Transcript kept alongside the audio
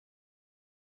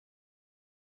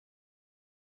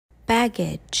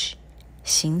baggage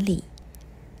行李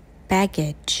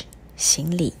baggage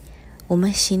行李，我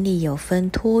们行李有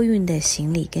分托运的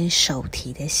行李跟手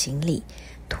提的行李，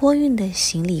托运的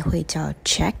行李会叫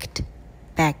checked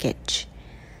baggage，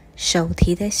 手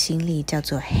提的行李叫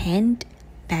做 hand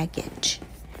baggage。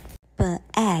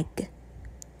 bag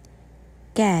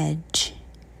gauge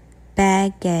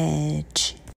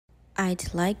baggage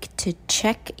I'd like to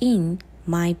check in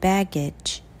my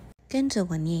baggage， 跟着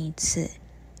我念一次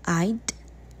I'd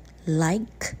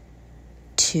like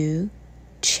to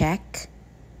check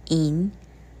in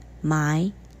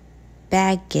my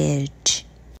baggage。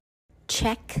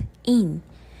 check in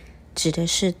指的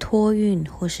是托运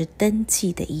或是登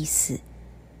记的意思。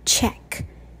 check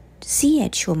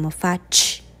ch 我们发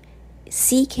ch，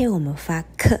 ck 我们发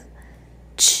k，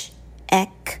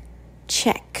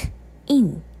 check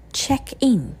in check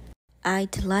in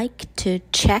I'd like to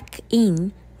check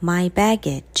in my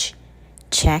baggage。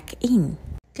 check in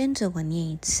跟着我念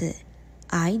一次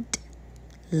I'd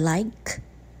like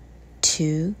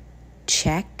to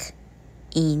check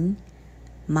in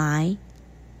my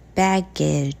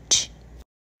baggage。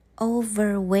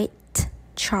 overweight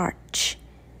charge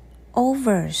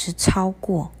over 是超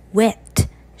过， weight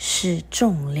是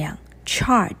重量，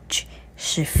 charge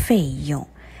是费用，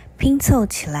拼凑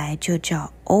起来就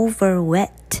叫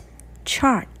overweight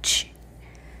charge。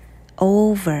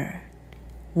 over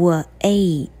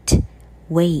weight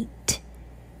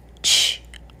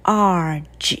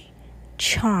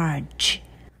charge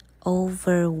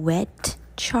overweight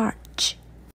charge。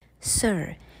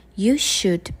 Sir, you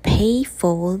should pay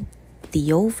for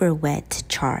the overweight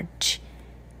charge。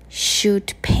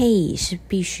 should pay 是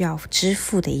必须要支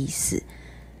付的意思，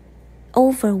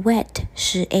 overweight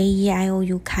是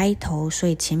a-e-i-o-u 开头，所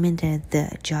以前面的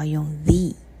the 就要用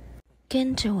the。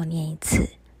 跟着我念一次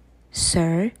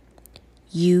Sir,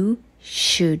 you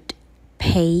should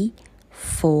pay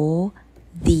for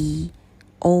the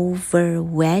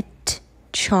overweight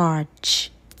charge。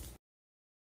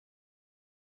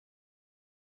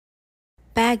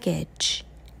 baggage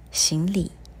行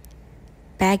李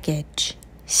baggage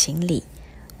行李，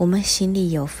我们行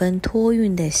李有分托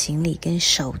运的行李跟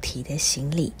手提的行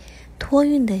李，托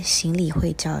运的行李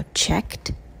会叫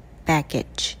checked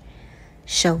baggage，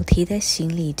 手提的行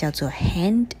李叫做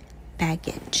hand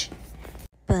baggage。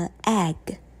 bag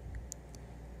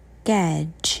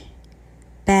gauge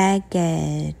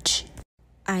baggage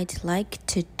I'd like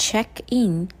to check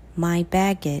in my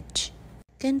baggage。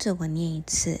 跟着我念一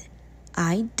次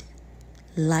I'd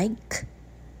like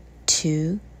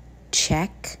to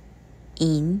check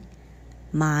in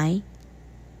my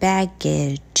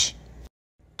baggage。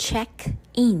 check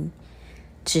in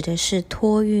指的是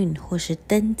托运或是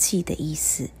登记的意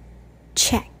思。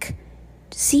 check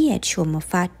ch 我们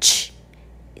发 ch，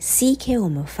 ck 我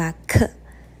们发 k，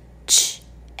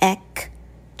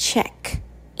 check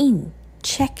in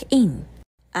check in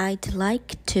I'd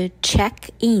like to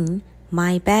check in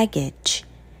my baggage。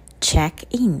 check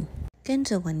in 跟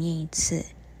着我念一次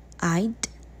I'd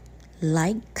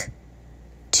like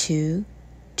to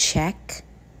check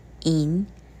in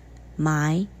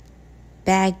my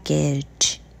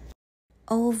baggage。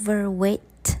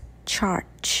 overweight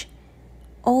charge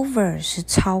over 是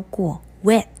超过，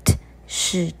 weight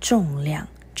是重量，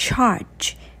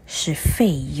 charge 是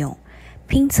费用，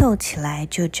拼凑起来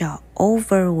就叫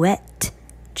overweight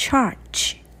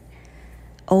charge。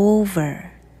 over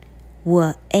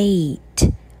weight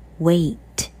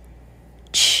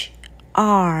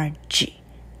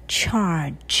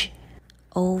charge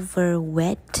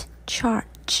overweight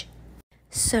charge。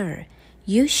 Sir,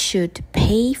 you should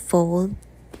pay for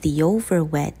the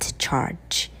overweight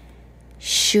charge。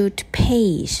 should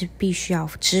pay 是必须要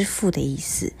支付的意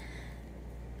思，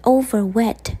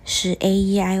 overweight 是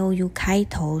a-e-i-o-u 开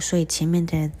头，所以前面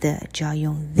的 the 就要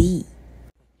用 the。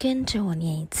 跟着我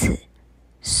念一次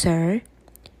Sir,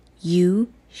 you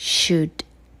should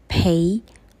pay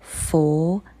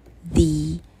for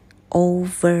the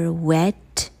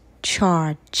overweight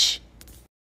charge。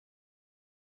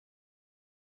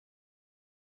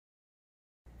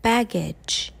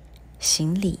 baggage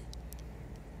行李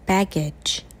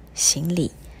baggage 行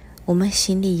李，我们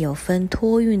行李有分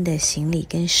托运的行李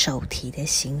跟手提的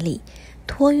行李，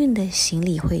托运的行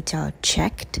李会叫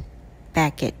checked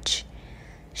baggage，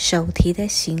 手提的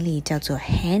行李叫做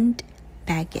hand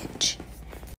baggage。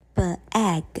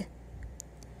 bag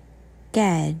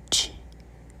gauge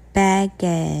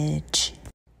baggage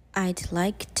I'd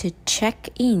like to check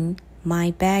in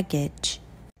my baggage。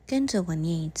 跟着我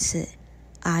念一次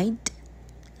I'd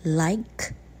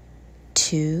like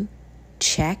to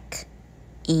check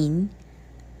in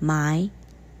my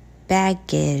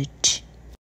baggage.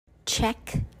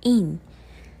 Check in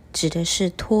指的是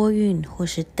托运或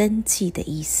是登记的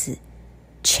意思。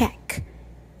Check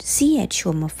CH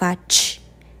我们发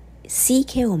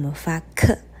CK 我们发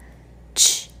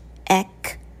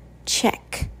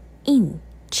check in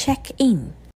check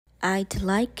in. I'd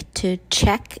like to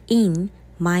check in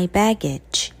my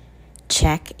baggage.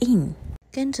 Check in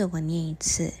跟着我念一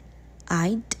次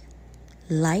I'd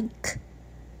like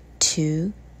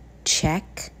to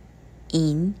check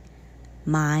in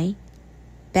my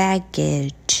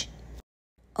baggage.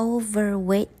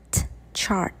 Overweight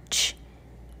charge.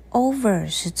 Over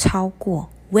是超过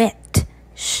weight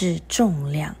是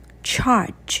重量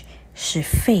charge 是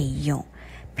费用，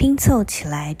拼凑起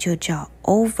来就叫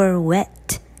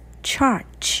overweight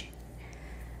charge.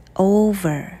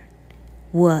 Over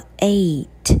我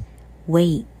ate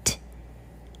weight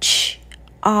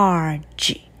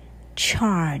charge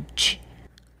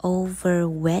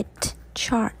overweight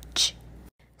charge.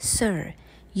 Sir,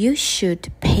 you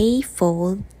should pay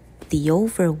for the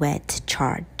overweight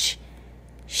charge.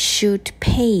 Should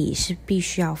pay 是必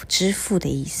须要支付的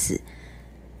意思。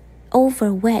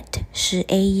Overweight 是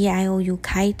A-E-I-O-U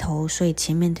开头，所以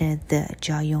前面的 the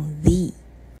就要用 the。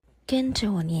跟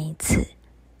着我念一次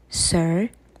Sir,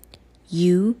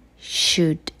 you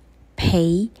should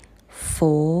pay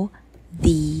for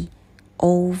the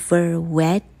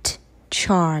overweight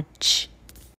charge.